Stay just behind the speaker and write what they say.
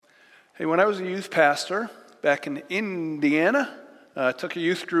Hey, when I was a youth pastor back in Indiana, I took a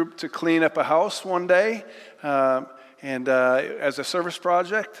youth group to clean up a house one day, and as a service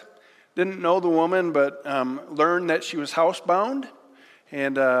project. Didn't know the woman, but learned that she was housebound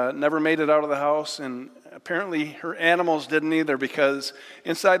and never made it out of the house. And apparently her animals didn't either, because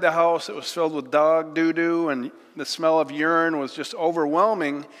inside the house it was filled with dog doo-doo, and the smell of urine was just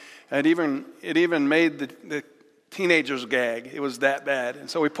overwhelming. And it even made the teenagers gag. It was that bad. And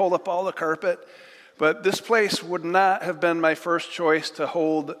so we pulled up all the carpet. But this place would not have been my first choice to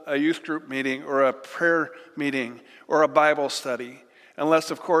hold a youth group meeting or a prayer meeting or a Bible study,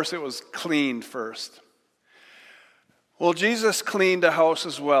 unless, of course, it was cleaned first. Well, Jesus cleaned a house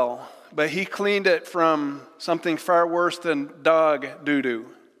as well, but he cleaned it from something far worse than dog doo-doo.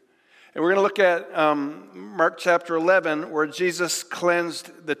 And we're going to look at Mark chapter 11, where Jesus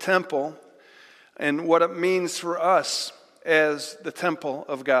cleansed the temple and what it means for us as the temple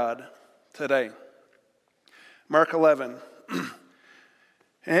of God today. Mark 11,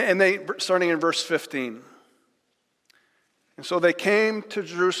 and starting in verse 15. And so they came to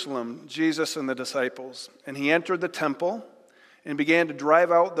Jerusalem, Jesus and the disciples, and he entered the temple and began to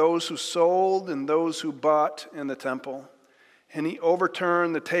drive out those who sold and those who bought in the temple. And he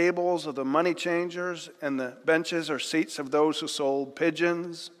overturned the tables of the money changers and the benches or seats of those who sold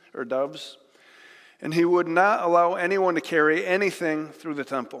pigeons or doves. And he would not allow anyone to carry anything through the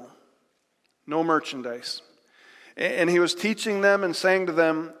temple, no merchandise. And he was teaching them and saying to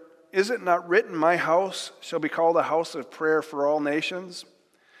them, "Is it not written, 'My house shall be called a house of prayer for all nations'?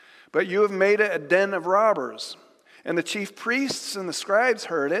 But you have made it a den of robbers." And the chief priests and the scribes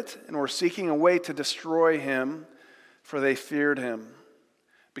heard it and were seeking a way to destroy him, for they feared him,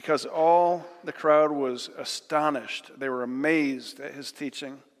 because all the crowd was astonished. They were amazed at his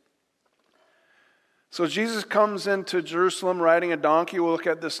teaching. So Jesus comes into Jerusalem riding a donkey. We'll look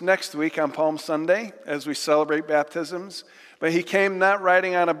at this next week on Palm Sunday as we celebrate baptisms. But he came not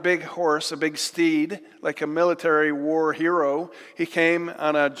riding on a big horse, a big steed, like a military war hero. He came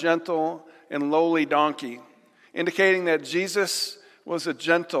on a gentle and lowly donkey, indicating that Jesus was a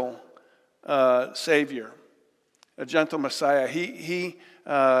gentle Savior, a gentle Messiah. He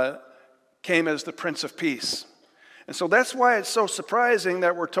came as the Prince of Peace. And so that's why it's so surprising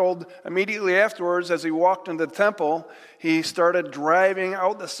that we're told immediately afterwards, as he walked into the temple, he started driving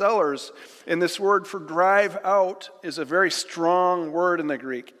out the sellers. And this word for drive out is a very strong word in the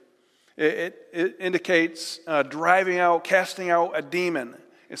Greek. It indicates driving out, casting out a demon.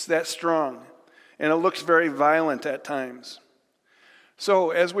 It's that strong. And it looks very violent at times.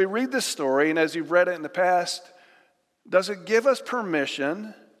 So as we read this story, and as you've read it in the past, does it give us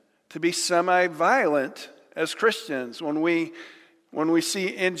permission to be semi-violent as Christians when we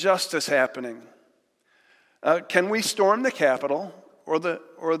see injustice happening? Can we storm the Capitol or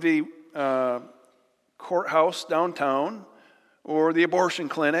the courthouse downtown or the abortion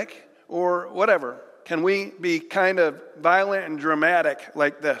clinic or whatever? Can we be kind of violent and dramatic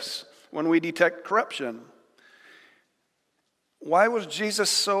like this when we detect corruption? Why was Jesus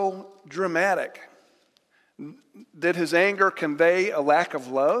so dramatic? Did his anger convey a lack of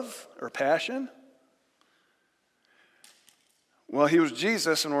love or passion? Well, he was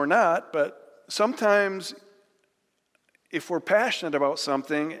Jesus and we're not, but sometimes if we're passionate about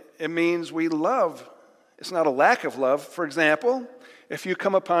something, it means we love. It's not a lack of love. For example, if you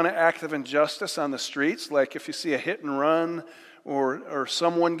come upon an act of injustice on the streets, like if you see a hit and run or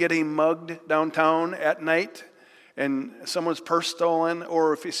someone getting mugged downtown at night and someone's purse stolen,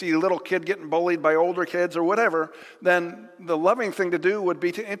 or if you see a little kid getting bullied by older kids or whatever, then the loving thing to do would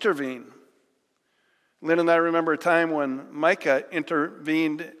be to intervene. Lynn and I remember a time when Micah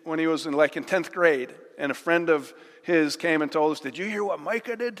intervened when he was in 10th grade, and a friend of his came and told us, "Did you hear what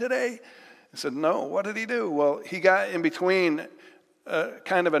Micah did today?" I said, "No, what did he do?" Well, he got in between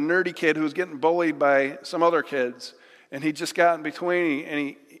kind of a nerdy kid who was getting bullied by some other kids, and he just got in between,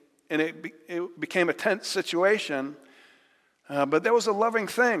 and it became a tense situation. But that was a loving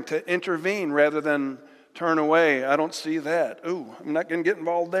thing, to intervene rather than turn away. I don't see that. Ooh, I'm not going to get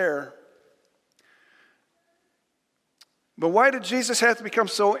involved there. But why did Jesus have to become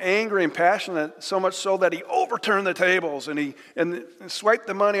so angry and passionate, so much so that he overturned the tables and swiped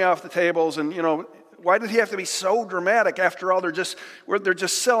the money off the tables? And, why did he have to be so dramatic? After all, they're just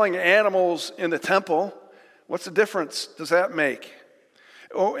selling animals in the temple. What's the difference does that make?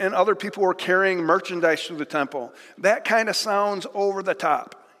 Oh, and other people were carrying merchandise through the temple. That kind of sounds over the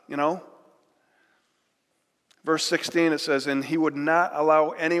top, Verse 16, it says, "And he would not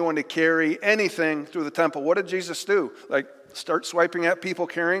allow anyone to carry anything through the temple." What did Jesus do? Start swiping at people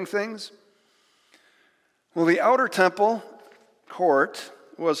carrying things? Well, the outer temple court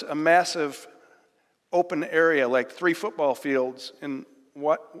was a massive open area, like 3 football fields in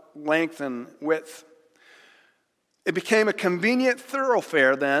length and width. It became a convenient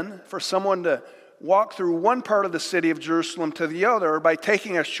thoroughfare then for someone to walk through one part of the city of Jerusalem to the other by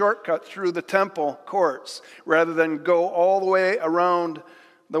taking a shortcut through the temple courts rather than go all the way around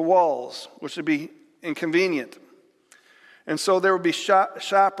the walls, which would be inconvenient. And so there would be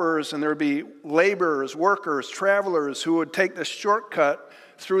shoppers and there would be laborers, workers, travelers who would take the shortcut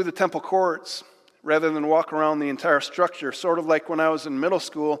through the temple courts rather than walk around the entire structure. Sort of like when I was in middle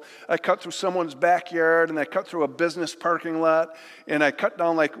school, I cut through someone's backyard and I cut through a business parking lot and I cut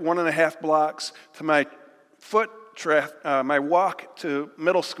down like 1.5 blocks to my my walk to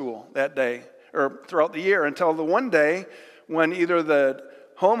middle school that day or throughout the year until the one day when either the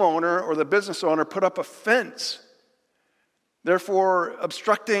homeowner or the business owner put up a fence, therefore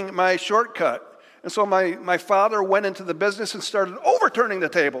obstructing my shortcut. And so my father went into the business and started overturning the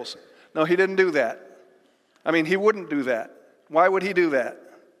tables. No, he didn't do that. I mean, he wouldn't do that. Why would he do that?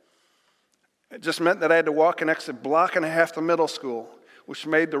 It just meant that I had to walk an extra 1.5 blocks to middle school, which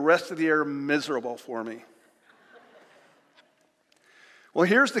made the rest of the year miserable for me. Well,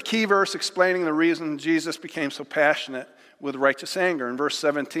 here's the key verse explaining the reason Jesus became so passionate with righteous anger. In verse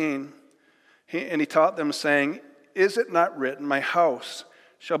 17, he taught them saying, "Is it not written, my house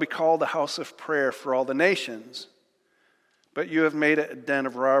shall be called a house of prayer for all the nations? But you have made it a den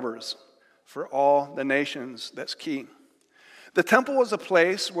of robbers for all the nations." That's key. The temple was a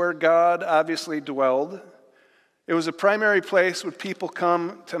place where God obviously dwelled. It was a primary place where people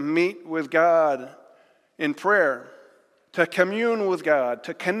come to meet with God in prayer, to commune with God,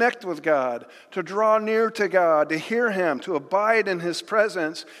 to connect with God, to draw near to God, to hear Him, to abide in His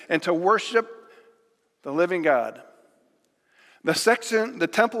presence, and to worship the living God. The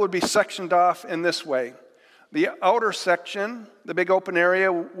temple would be sectioned off in this way. The outer section, the big open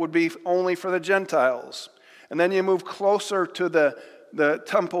area, would be only for the Gentiles. And then you move closer to the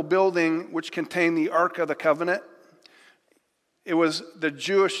temple building, which contained the Ark of the Covenant. It was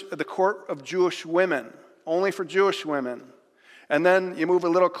the court of Jewish women, only for Jewish women. And then you move a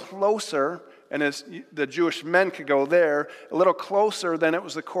little closer, and as the Jewish men could go there, a little closer, then it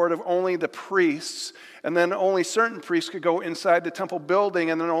was the court of only the priests, and then only certain priests could go inside the temple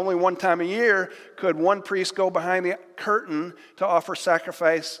building, and then only one time a year could one priest go behind the curtain to offer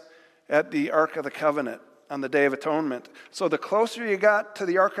sacrifice at the Ark of the Covenant on the Day of Atonement. So the closer you got to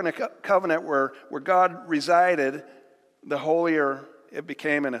the Ark of the Covenant where God resided, the holier it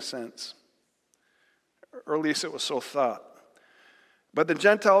became in a sense. Or at least it was so thought. But the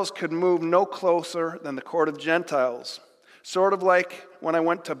Gentiles could move no closer than the court of Gentiles. Sort of like when I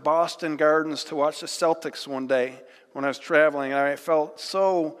went to Boston Gardens to watch the Celtics one day when I was traveling. I felt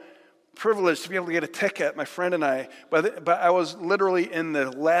so privileged to be able to get a ticket, my friend and I. But I was literally in the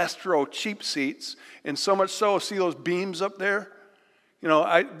last row, cheap seats. And so much so, see those beams up there? You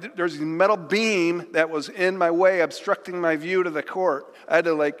know, there's a metal beam that was in my way, obstructing my view to the court. I had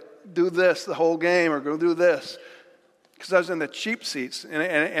to do this the whole game or go do this. Because I was in the cheap seats,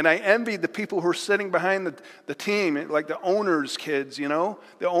 and I envied the people who were sitting behind the team, like the owners' kids, you know,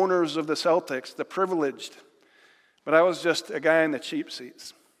 the owners of the Celtics, the privileged. But I was just a guy in the cheap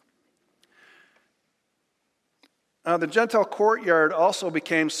seats. The Gentile courtyard also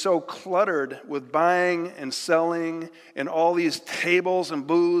became so cluttered with buying and selling and all these tables and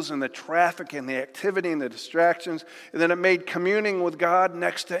booths and the traffic and the activity and the distractions, and then it made communing with God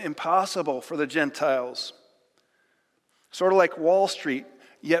next to impossible for the Gentiles. Sort of like Wall Street,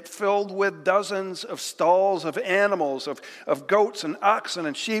 yet filled with dozens of stalls of animals, of goats and oxen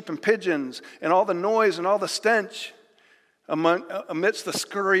and sheep and pigeons, and all the noise and all the stench amidst the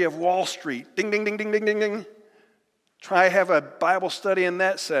scurry of Wall Street. Ding, ding, ding, ding, ding, ding, ding. Try have a Bible study in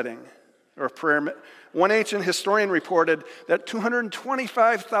that setting, or prayer. One ancient historian reported that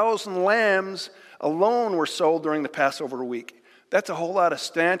 225,000 lambs alone were sold during the Passover week. That's a whole lot of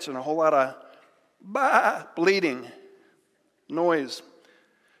stench and a whole lot of bleeding. Noise.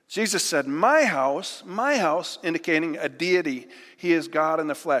 Jesus said, my house, indicating a deity. He is God in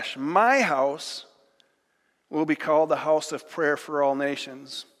the flesh. My house will be called the house of prayer for all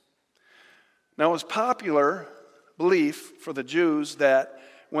nations. Now, it was popular belief for the Jews that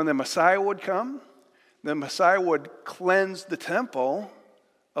when the Messiah would come, the Messiah would cleanse the temple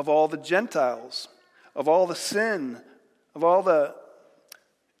of all the Gentiles, of all the sin, of all the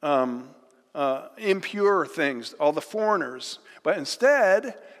impure things, all the foreigners. But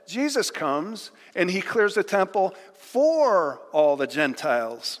instead, Jesus comes and he clears the temple for all the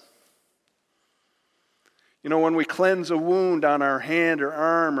Gentiles. You know, when we cleanse a wound on our hand or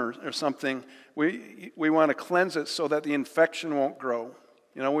arm or something, we want to cleanse it so that the infection won't grow.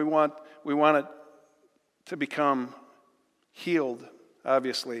 We want it to become healed,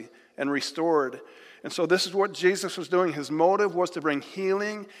 obviously, and restored. And so this is what Jesus was doing. His motive was to bring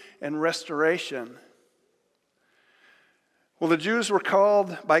healing and restoration. Well, the Jews were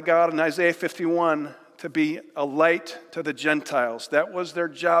called by God in Isaiah 51 to be a light to the Gentiles. That was their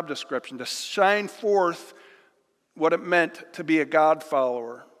job description, to shine forth what it meant to be a God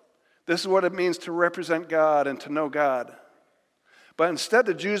follower. This is what it means to represent God and to know God. But instead,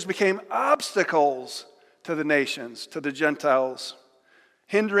 the Jews became obstacles to the nations, to the Gentiles,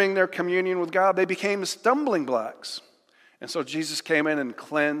 hindering their communion with God. They became stumbling blocks. And so Jesus came in and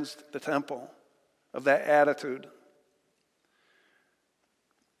cleansed the temple of that attitude.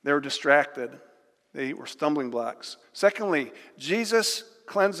 They were distracted. They were stumbling blocks. Secondly, Jesus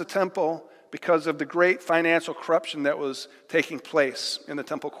cleansed the temple because of the great financial corruption that was taking place in the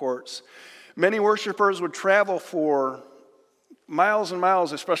temple courts. Many worshipers would travel for miles and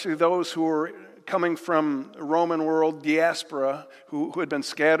miles, especially those who were coming from the Roman world diaspora who had been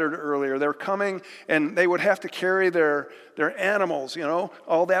scattered earlier. They were coming and they would have to carry their animals,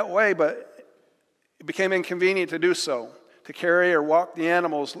 all that way, but it became inconvenient to do so, to carry or walk the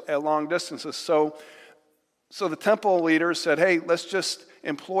animals at long distances. So the temple leaders said, hey, let's just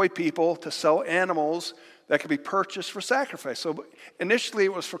employ people to sell animals that could be purchased for sacrifice. So initially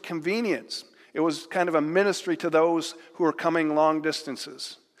it was for convenience. It was kind of a ministry to those who were coming long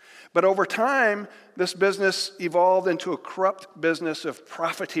distances. But over time, this business evolved into a corrupt business of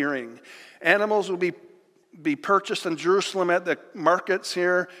profiteering. Animals would be purchased in Jerusalem at the markets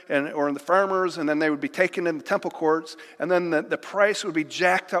here or in the farmers, and then they would be taken in the temple courts, and then the price would be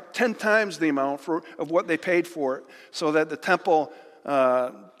jacked up 10 times the amount of what they paid for it, so that the temple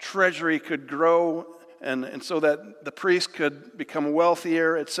treasury could grow and so that the priest could become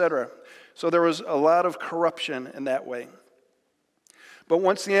wealthier, etc. So there was a lot of corruption in that way. But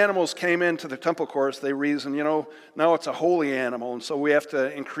once the animals came into the temple courts, they reasoned, now it's a holy animal, and so we have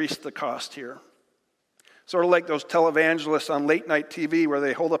to increase the cost here. Sort of like those televangelists on late night TV where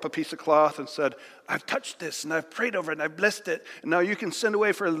they hold up a piece of cloth and said, I've touched this and I've prayed over it and I've blessed it, and now you can send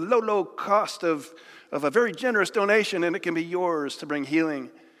away for a low cost of a very generous donation, and it can be yours to bring healing.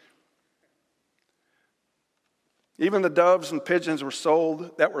 Even the doves and pigeons that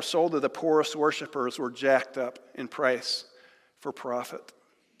were sold to the poorest worshipers were jacked up in price for profit.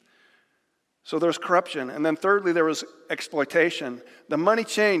 So there's corruption. And then thirdly, there was exploitation. The money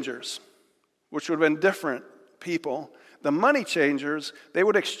changers, which would have been different people, the money changers, they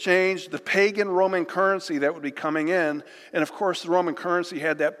would exchange the pagan Roman currency that would be coming in. And of course, the Roman currency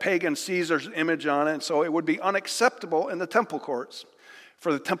had that pagan Caesar's image on it, and so it would be unacceptable in the temple courts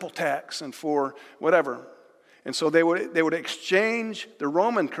for the temple tax and for whatever. And so they would exchange the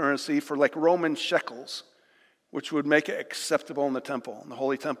Roman currency for like Roman shekels, which would make it acceptable in the temple, in the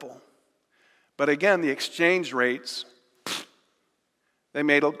holy temple. But again, the exchange rates, they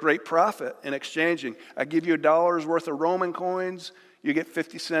made a great profit in exchanging. I give you $1 worth of Roman coins, you get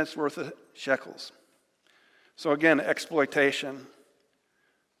 50 cents worth of shekels. So again, exploitation.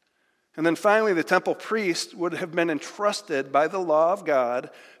 And then finally, the temple priest would have been entrusted by the law of God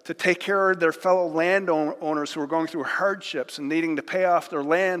to take care of their fellow landowners who were going through hardships and needing to pay off their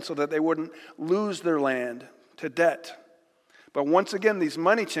land so that they wouldn't lose their land to debt. But once again, these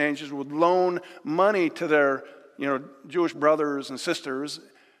money changers would loan money to their Jewish brothers and sisters,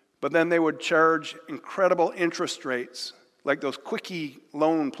 but then they would charge incredible interest rates, like those quickie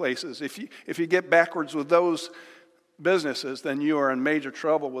loan places. If you get backwards with those businesses, then you are in major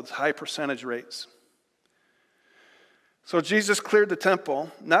trouble with high percentage rates. So Jesus cleared the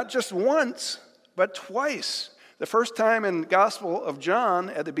temple, not just once, but twice. The first time in the Gospel of John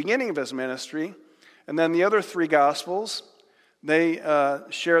at the beginning of his ministry, and then the other 3 Gospels, they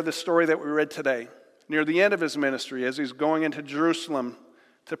share the story that we read today, near the end of his ministry as he's going into Jerusalem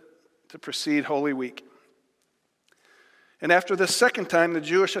to precede Holy Week. And after the second time, the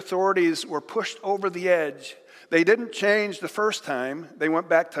Jewish authorities were pushed over the edge. They didn't change the first time. They went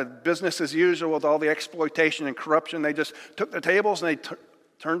back to business as usual with all the exploitation and corruption. They just took the tables and they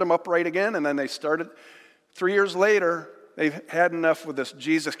turned them upright again, and then they started. 3 years later, they've had enough with this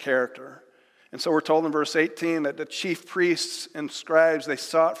Jesus character. And so we're told in verse 18 that the chief priests and scribes, they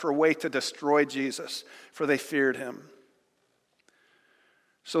sought for a way to destroy Jesus, for they feared him.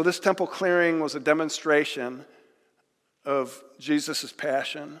 So this temple clearing was a demonstration of Jesus'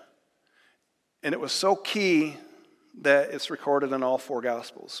 passion. And it was so key that it's recorded in all 4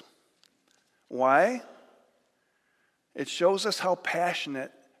 Gospels. Why? It shows us how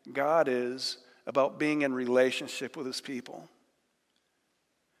passionate God is about being in relationship with his people.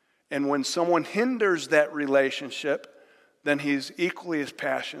 And when someone hinders that relationship, then he's equally as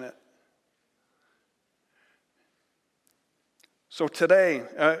passionate. So today,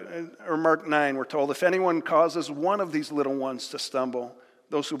 or Mark 9, we're told, if anyone causes one of these little ones to stumble,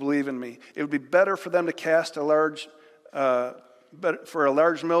 those who believe in me, it would be better for them to cast a large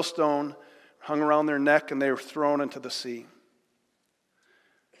millstone hung around their neck and they were thrown into the sea.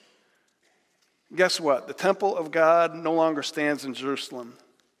 Guess what? The temple of God no longer stands in Jerusalem.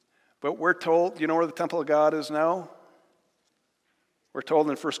 But we're told, you know where the temple of God is now? We're told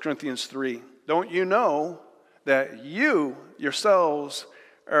in 1 Corinthians 3. Don't you know that you yourselves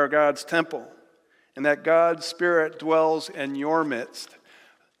are God's temple, and that God's Spirit dwells in your midst?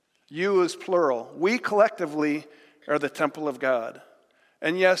 You is plural. We collectively are the temple of God.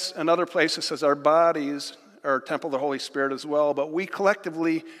 And yes, in other places it says our bodies are a temple of the Holy Spirit as well, but we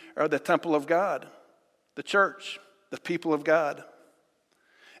collectively are the temple of God, the church, the people of God.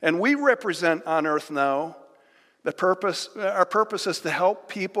 And we represent on earth now our purpose is to help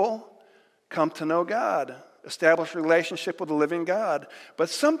people come to know God, establish a relationship with the living God.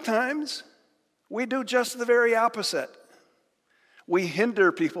 But sometimes we do just the very opposite. We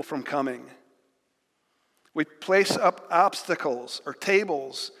hinder people from coming. We place up obstacles or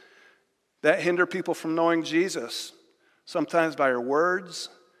tables that hinder people from knowing Jesus, sometimes by our words,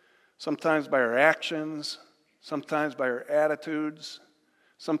 sometimes by our actions, sometimes by our attitudes,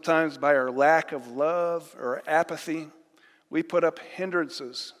 sometimes by our lack of love or apathy. We put up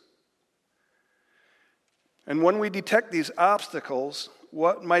hindrances. And when we detect these obstacles,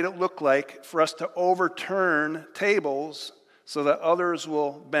 what might it look like for us to overturn tables so that others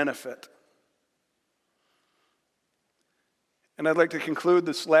will benefit? And I'd like to conclude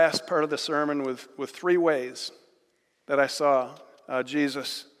this last part of the sermon with three ways that I saw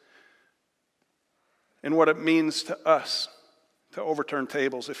Jesus and what it means to us to overturn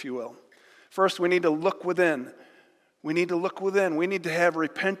tables, if you will. First, we need to look within. We need to look within. We need to have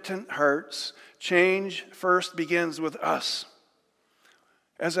repentant hearts. Change first begins with us.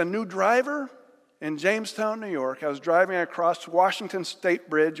 As a new driver in Jamestown, New York, I was driving across Washington State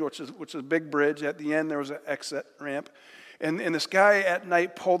Bridge, which is a big bridge. At the end, there was an exit ramp. And this guy at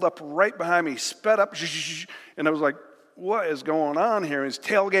night pulled up right behind me, sped up, and I was like, what is going on here? He's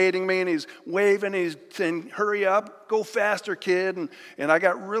tailgating me, and he's waving, he's saying, hurry up, go faster, kid. And I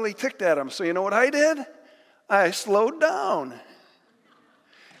got really ticked at him. So you know what I did? I slowed down.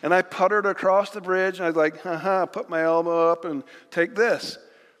 And I puttered across the bridge, and I was like, put my elbow up and take this.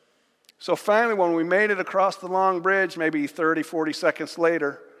 So finally, when we made it across the long bridge, maybe 30, 40 seconds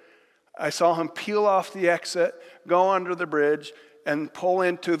later, I saw him peel off the exit, go under the bridge, and pull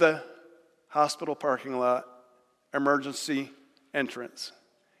into the hospital parking lot emergency entrance.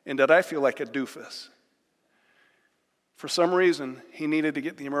 And did I feel like a doofus? For some reason, he needed to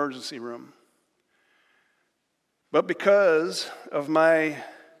get the emergency room. But because of my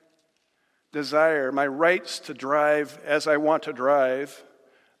desire, my rights to drive as I want to drive,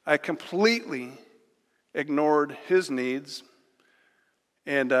 I completely ignored his needs.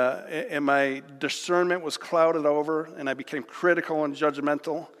 And my discernment was clouded over, and I became critical and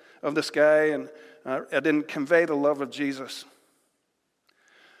judgmental of this guy, and I didn't convey the love of Jesus.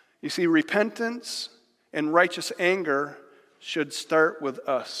 You see, repentance and righteous anger should start with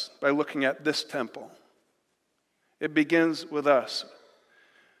us by looking at this temple. It begins with us.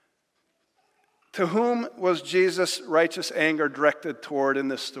 To whom was Jesus' righteous anger directed toward in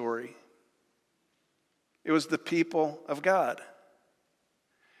this story? It was the people of God.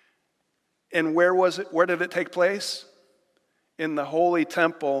 And where was it? Where did it take place? In the holy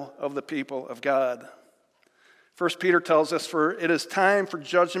temple of the people of God. 1 Peter tells us, for it is time for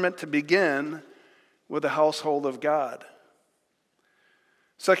judgment to begin with the household of God.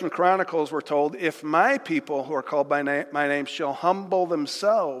 2 Chronicles, we're told, if my people who are called by my name shall humble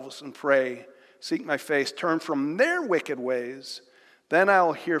themselves and pray, seek my face, turn from their wicked ways, then I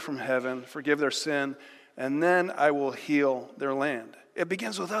will hear from heaven, forgive their sin, and then I will heal their land. It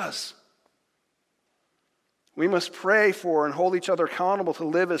begins with us. We must pray for and hold each other accountable to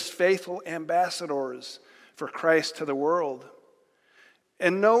live as faithful ambassadors for Christ to the world.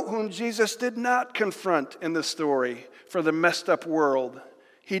 And note whom Jesus did not confront in the story for the messed up world.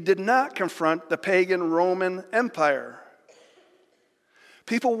 He did not confront the pagan Roman Empire.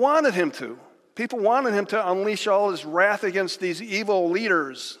 People wanted him to. People wanted him to unleash all his wrath against these evil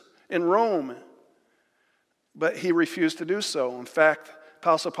leaders in Rome. But he refused to do so. In fact,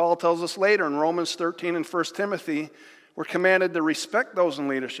 Apostle Paul tells us later in Romans 13 and 1 Timothy, we're commanded to respect those in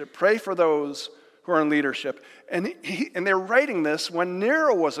leadership, pray for those who are in leadership. And they're writing this when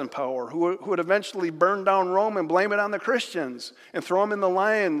Nero was in power, who would eventually burn down Rome and blame it on the Christians and throw them in the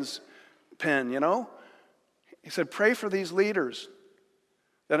lion's pen, you know? He said, pray for these leaders,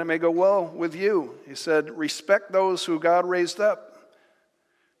 that it may go well with you. He said, respect those who God raised up.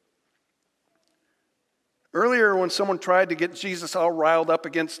 Earlier, when someone tried to get Jesus all riled up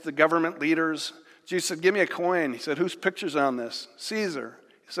against the government leaders, Jesus said, give me a coin. He said, whose picture's on this? Caesar.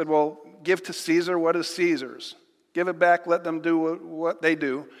 He said, well, give to Caesar what is Caesar's. Give it back, let them do what they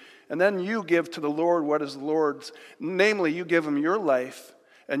do. And then you give to the Lord what is the Lord's. Namely, you give him your life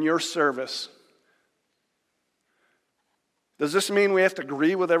and your service. Does this mean we have to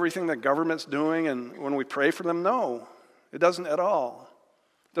agree with everything that government's doing and when we pray for them? No, it doesn't at all.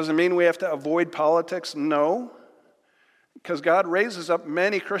 Does it mean we have to avoid politics? No, because God raises up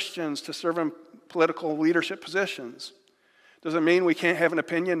many Christians to serve in political leadership positions. Does it mean we can't have an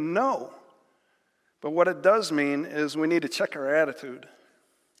opinion? No. But what it does mean is we need to check our attitude.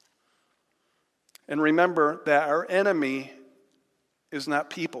 And remember that our enemy is not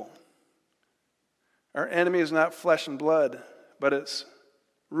people. Our enemy is not flesh and blood, but it's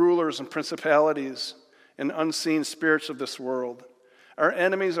rulers and principalities and unseen spirits of this world. Our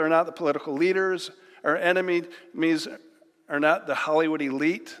enemies are not the political leaders. Our enemies are not the Hollywood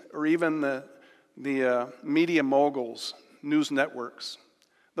elite or even the media moguls, news networks.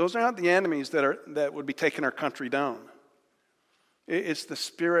 Those are not the enemies that would be taking our country down. It's the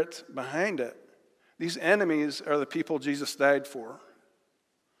spirit behind it. These enemies are the people Jesus died for.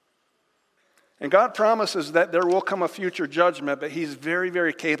 And God promises that there will come a future judgment, but he's very,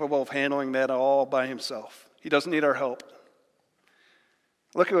 very capable of handling that all by himself. He doesn't need our help.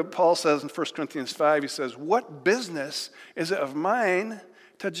 Look at what Paul says in 1 Corinthians 5. He says, what business is it of mine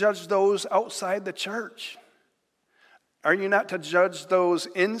to judge those outside the church? Are you not to judge those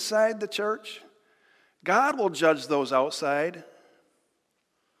inside the church? God will judge those outside.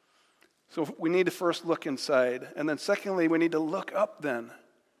 So we need to first look inside. And then secondly, we need to look up then.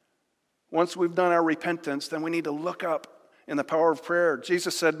 Once we've done our repentance, then we need to look up in the power of prayer.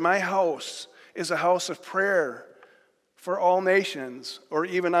 Jesus said, my house is a house of prayer for all nations, or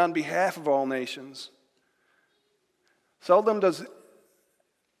even on behalf of all nations. Seldom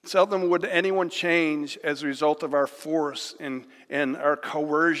would anyone change as a result of our force and our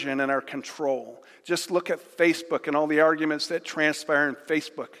coercion and our control. Just look at Facebook and all the arguments that transpire in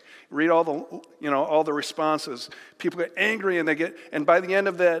Facebook. Read all the responses. People get angry and by the end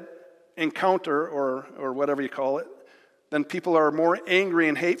of that encounter or whatever you call it, then people are more angry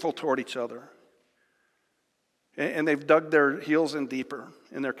and hateful toward each other. And they've dug their heels in deeper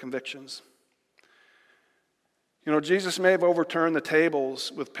in their convictions. Jesus may have overturned the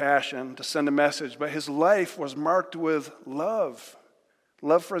tables with passion to send a message, but his life was marked with love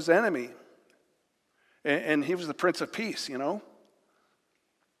for his enemy. And he was the Prince of Peace, A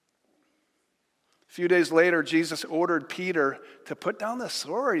few days later, Jesus ordered Peter to put down the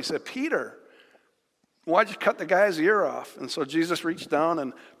sword. He said, Peter, why'd you cut the guy's ear off? And so Jesus reached down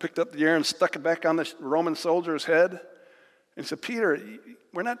and picked up the ear and stuck it back on the Roman soldier's head. And said, Peter,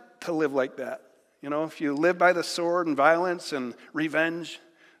 we're not to live like that. If you live by the sword and violence and revenge,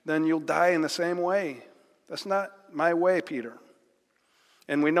 then you'll die in the same way. That's not my way, Peter.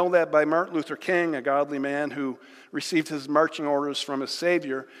 And we know that by Martin Luther King, a godly man who received his marching orders from his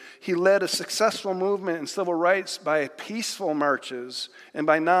Savior. He led a successful movement in civil rights by peaceful marches and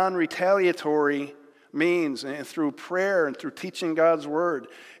by non-retaliatory means and through prayer and through teaching God's word.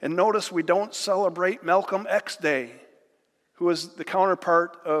 And notice we don't celebrate Malcolm X Day, who was the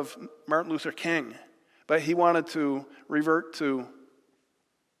counterpart of Martin Luther King, but he wanted to revert to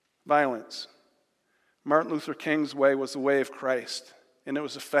violence. Martin Luther King's way was the way of Christ, and it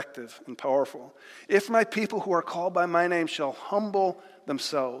was effective and powerful. If my people who are called by my name shall humble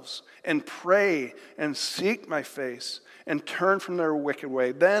themselves and pray and seek my face and turn from their wicked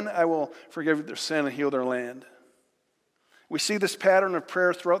way, then I will forgive their sin and heal their land. We see this pattern of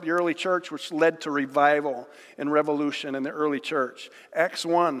prayer throughout the early church, which led to revival and revolution in the early church. Acts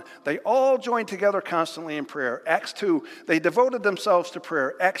 1, they all joined together constantly in prayer. Acts 2, they devoted themselves to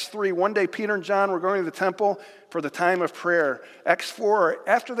prayer. Acts 3, one day Peter and John were going to the temple for the time of prayer. Acts 4,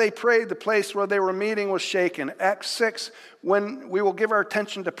 after they prayed, the place where they were meeting was shaken. Acts 6, when we will give our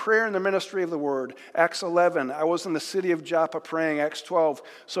attention to prayer and the ministry of the word. Acts 11, I was in the city of Joppa praying. Acts 12,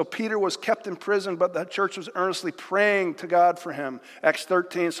 so Peter was kept in prison, but the church was earnestly praying to God for him. Acts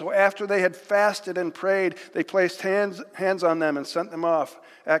 13, so after they had fasted and prayed, they placed hands on them and sent them off.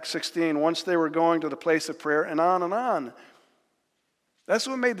 Acts 16, once they were going to the place of prayer, and on and on. That's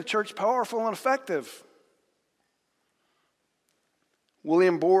what made the church powerful and effective.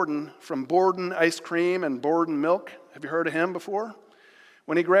 William Borden from Borden Ice Cream and Borden Milk. Have you heard of him before?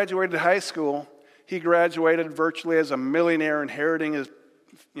 When he graduated high school, he graduated virtually as a millionaire, inheriting his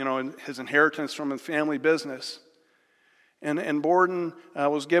his inheritance from his family business. And Borden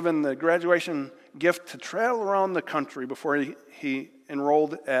was given the graduation gift to travel around the country before he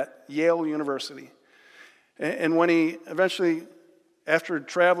enrolled at Yale University. And when he eventually, after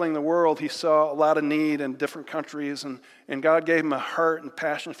traveling the world, he saw a lot of need in different countries, and God gave him a heart and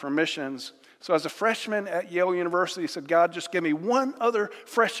passion for missions. So as a freshman at Yale University, he said, God, just give me one other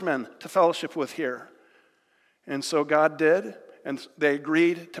freshman to fellowship with here. And so God did, and they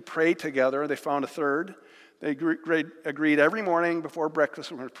agreed to pray together. They found a third. They agreed every morning before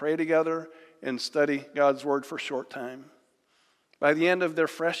breakfast, we're going to pray together and study God's Word for a short time. By the end of their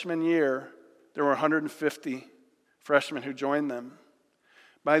freshman year, there were 150 freshmen who joined them.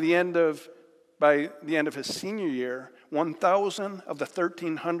 By the end of his senior year, 1,000 of the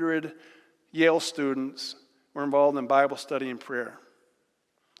 1,300 Yale students were involved in Bible study and prayer,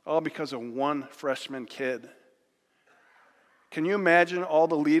 all because of one freshman kid. Can you imagine all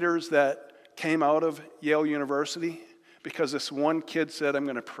the leaders that came out of Yale University because this one kid said, I'm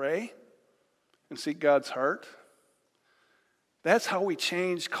going to pray and seek God's heart? That's how we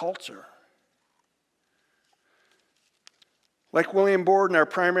change culture. Like William Borden, our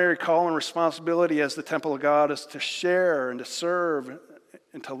primary call and responsibility as the temple of God is to share and to serve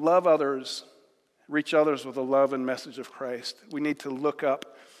and to love others, reach others with the love and message of Christ. We need to look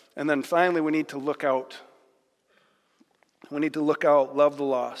up. And then finally, we need to look out. We need to look out, love the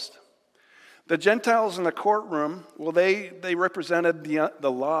lost. The Gentiles in the courtroom, well, they represented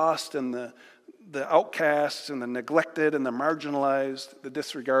the lost and the outcasts and the neglected and the marginalized, the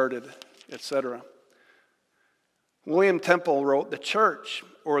disregarded, etc. William Temple wrote, the church,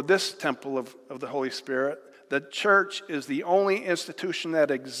 or this temple of the Holy Spirit, the church is the only institution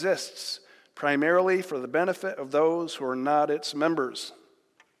that exists primarily for the benefit of those who are not its members.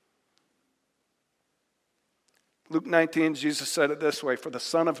 Luke 19, Jesus said it this way, for the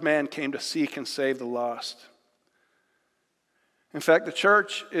Son of Man came to seek and save the lost. In fact, the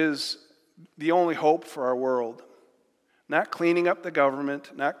church is the only hope for our world. Not cleaning up the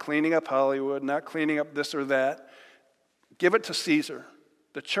government, not cleaning up Hollywood, not cleaning up this or that. Give it to Caesar.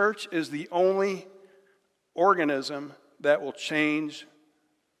 The church is the only organism that will change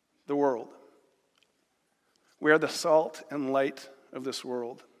the world. We are the salt and light of this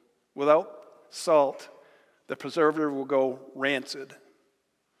world. Without salt, the preservative will go rancid.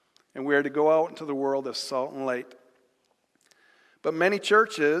 And we are to go out into the world as salt and light. But many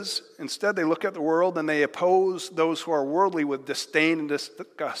churches, instead they look at the world and they oppose those who are worldly with disdain and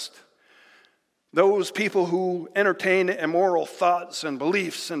disgust. Those people who entertain immoral thoughts and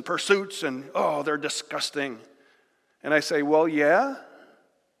beliefs and pursuits and, they're disgusting. And I say, well, yeah,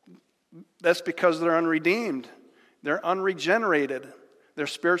 that's because they're unredeemed. They're unregenerated. They're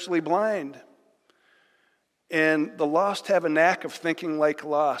spiritually blind. And the lost have a knack of thinking like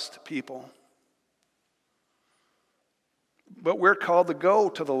lost people. But we're called to go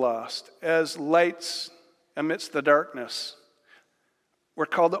to the lost as lights amidst the darkness. We're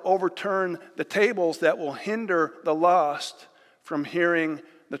called to overturn the tables that will hinder the lost from hearing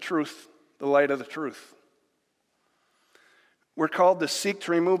the truth, the light of the truth. We're called to seek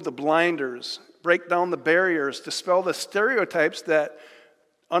to remove the blinders, break down the barriers, dispel the stereotypes that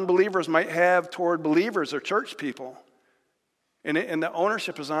unbelievers might have toward believers or church people. And the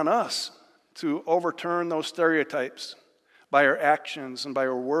ownership is on us to overturn those stereotypes by our actions and by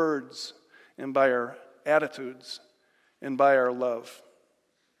our words and by our attitudes and by our love.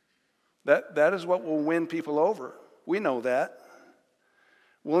 That is what will win people over. We know that.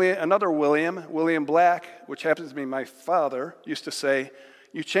 William Black, which happens to be my father, used to say,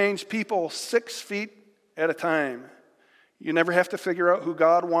 you change people 6 feet at a time. You never have to figure out who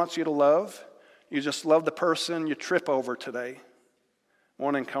God wants you to love. You just love the person you trip over today,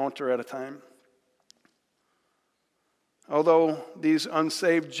 one encounter at a time. Although these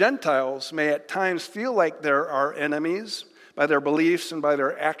unsaved Gentiles may at times feel like they're our enemies by their beliefs and by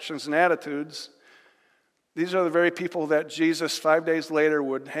their actions and attitudes, these are the very people that Jesus 5 days later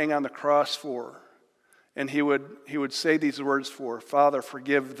would hang on the cross for. And he would say these words for, Father,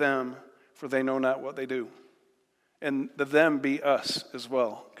 forgive them, for they know not what they do. And the them be us as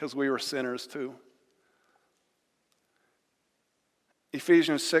well, because we were sinners too.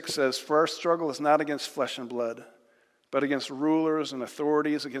 Ephesians 6 says, for our struggle is not against flesh and blood, but against rulers and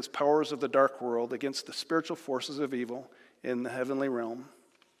authorities, against powers of the dark world, against the spiritual forces of evil in the heavenly realm.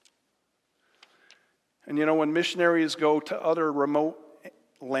 And when missionaries go to other remote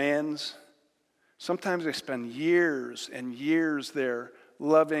lands, sometimes they spend years and years there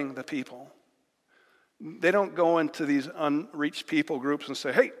loving the people. They don't go into these unreached people groups and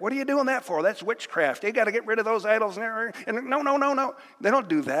say, hey, what are you doing that for? That's witchcraft. You got to get rid of those idols. And no. They don't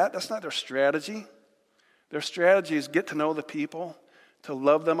do that. That's not their strategy. Their strategy is get to know the people, to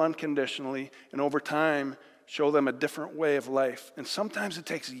love them unconditionally, and over time, show them a different way of life. And sometimes it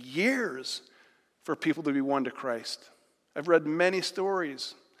takes years for people to be won to Christ. I've read many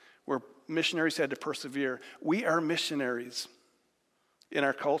stories where missionaries had to persevere. We are missionaries in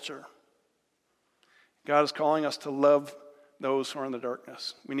our culture. God is calling us to love those who are in the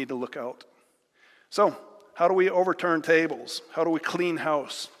darkness. We need to look out. So, how do we overturn tables? How do we clean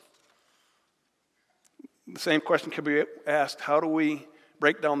house? The same question could be asked, how do we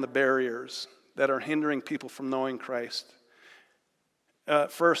break down the barriers that are hindering people from knowing Christ?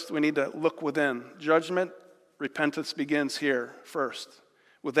 First, we need to look within. Judgment, repentance begins here first,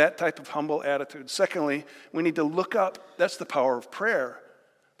 with that type of humble attitude. Secondly, we need to look up. That's the power of prayer.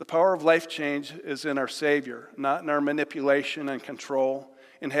 The power of life change is in our Savior, not in our manipulation and control,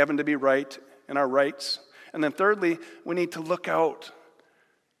 in having to be right, in our rights. And then thirdly, we need to look out.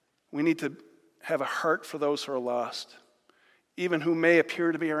 We need to have a heart for those who are lost, even who may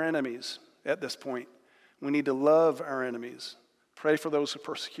appear to be our enemies at this point. We need to love our enemies, pray for those who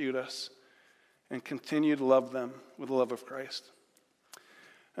persecute us, and continue to love them with the love of Christ.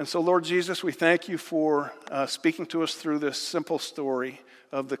 And so, Lord Jesus, we thank you for speaking to us through this simple story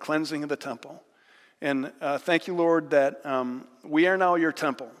of the cleansing of the temple. And thank you, Lord, that we are now your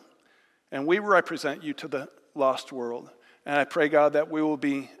temple, and we represent you to the lost world. And I pray, God, that we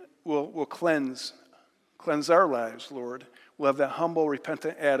will cleanse our lives, Lord. We'll have that humble,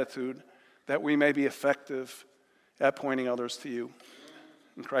 repentant attitude that we may be effective at pointing others to you.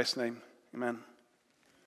 In Christ's name, amen.